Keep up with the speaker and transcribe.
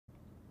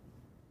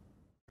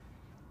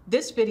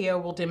This video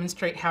will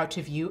demonstrate how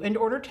to view and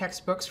order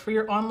textbooks for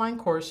your online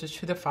courses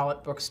through the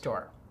Follett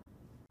bookstore.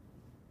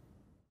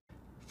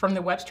 From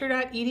the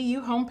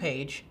webster.edu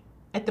homepage,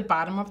 at the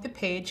bottom of the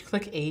page,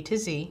 click A to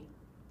Z,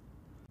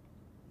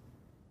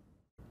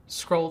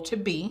 scroll to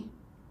B,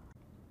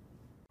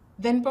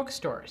 then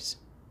Bookstores.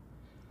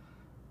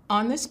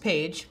 On this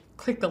page,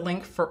 click the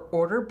link for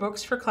Order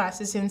Books for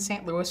Classes in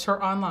St. Louis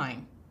or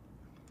Online.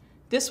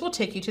 This will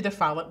take you to the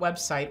Follett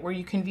website where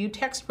you can view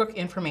textbook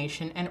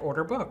information and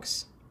order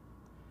books.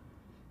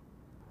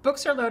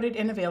 Books are loaded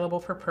and available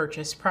for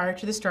purchase prior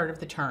to the start of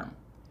the term.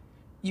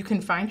 You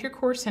can find your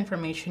course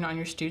information on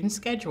your student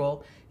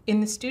schedule in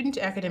the Student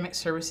Academic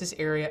Services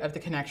area of the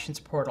Connections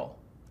portal.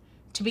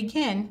 To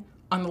begin,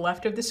 on the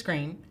left of the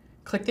screen,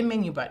 click the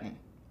menu button.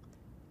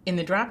 In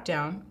the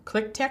drop-down,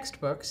 click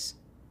Textbooks,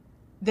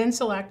 then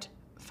select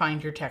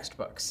Find Your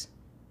Textbooks.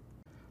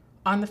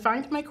 On the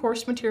Find My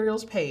Course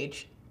Materials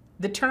page,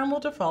 the term will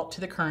default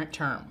to the current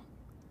term.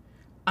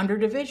 Under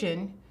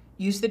Division,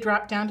 use the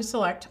drop-down to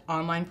select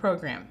Online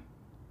Program.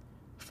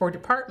 For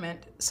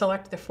Department,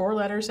 select the 4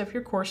 letters of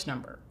your course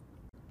number.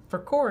 For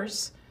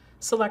Course,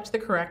 select the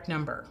correct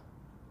number.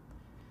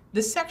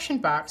 The section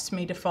box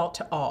may default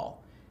to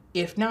All.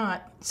 If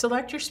not,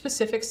 select your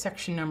specific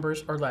section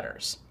numbers or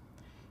letters.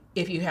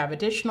 If you have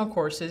additional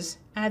courses,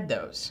 add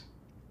those.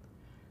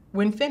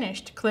 When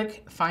finished,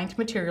 click Find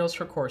Materials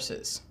for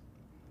Courses.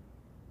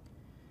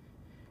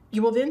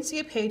 You will then see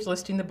a page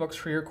listing the books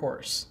for your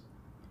course.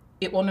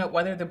 It will note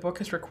whether the book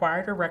is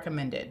required or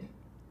recommended.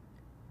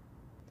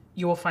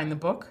 You will find the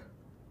book,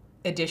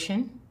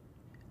 edition,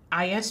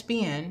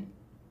 ISBN,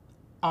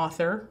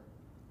 author,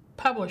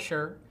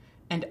 publisher,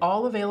 and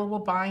all available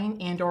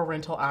buying and/or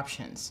rental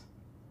options.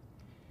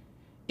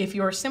 If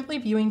you are simply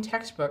viewing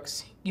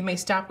textbooks, you may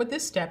stop with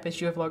this step as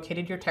you have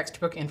located your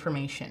textbook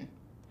information.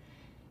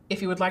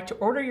 If you would like to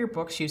order your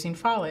books using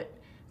Follett,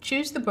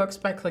 choose the books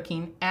by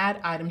clicking Add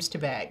Items to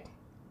Bag.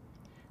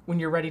 When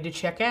you're ready to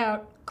check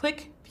out,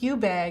 click View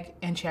Bag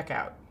and Check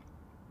Out.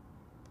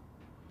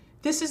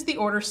 This is the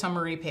order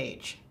summary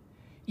page.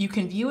 You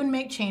can view and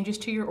make changes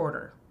to your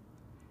order.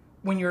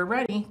 When you're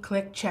ready,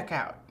 click Check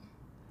Out.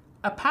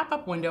 A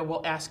pop-up window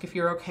will ask if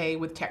you're okay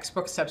with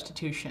textbook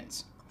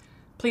substitutions.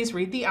 Please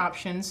read the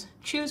options,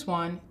 choose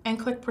one, and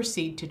click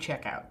Proceed to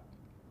Checkout.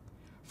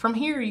 From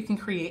here, you can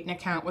create an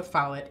account with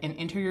Follett and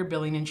enter your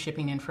billing and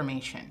shipping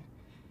information.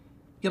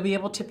 You'll be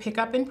able to pick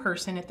up in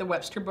person at the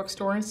Webster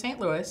bookstore in St.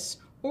 Louis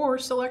or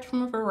select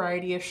from a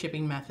variety of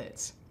shipping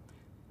methods.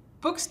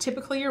 Books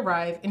typically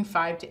arrive in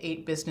 5 to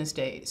 8 business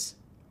days.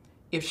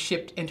 If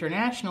shipped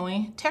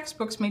internationally,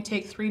 textbooks may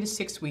take 3 to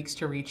 6 weeks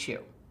to reach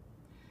you.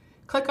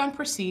 Click on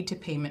Proceed to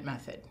Payment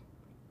Method.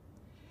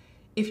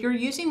 If you're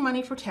using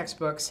money for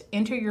textbooks,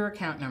 enter your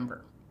account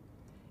number.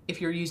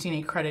 If you're using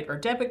a credit or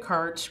debit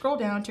card, scroll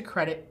down to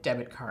Credit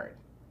Debit Card.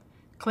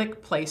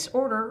 Click Place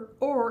Order,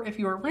 or if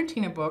you are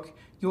renting a book,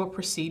 you will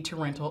proceed to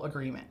Rental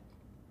Agreement.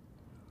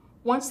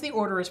 Once the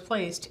order is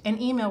placed,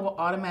 an email will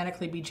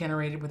automatically be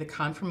generated with a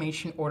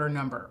confirmation order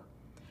number.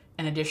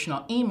 An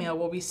additional email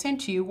will be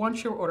sent to you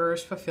once your order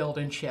is fulfilled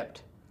and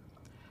shipped.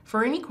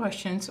 For any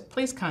questions,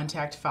 please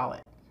contact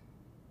Follett.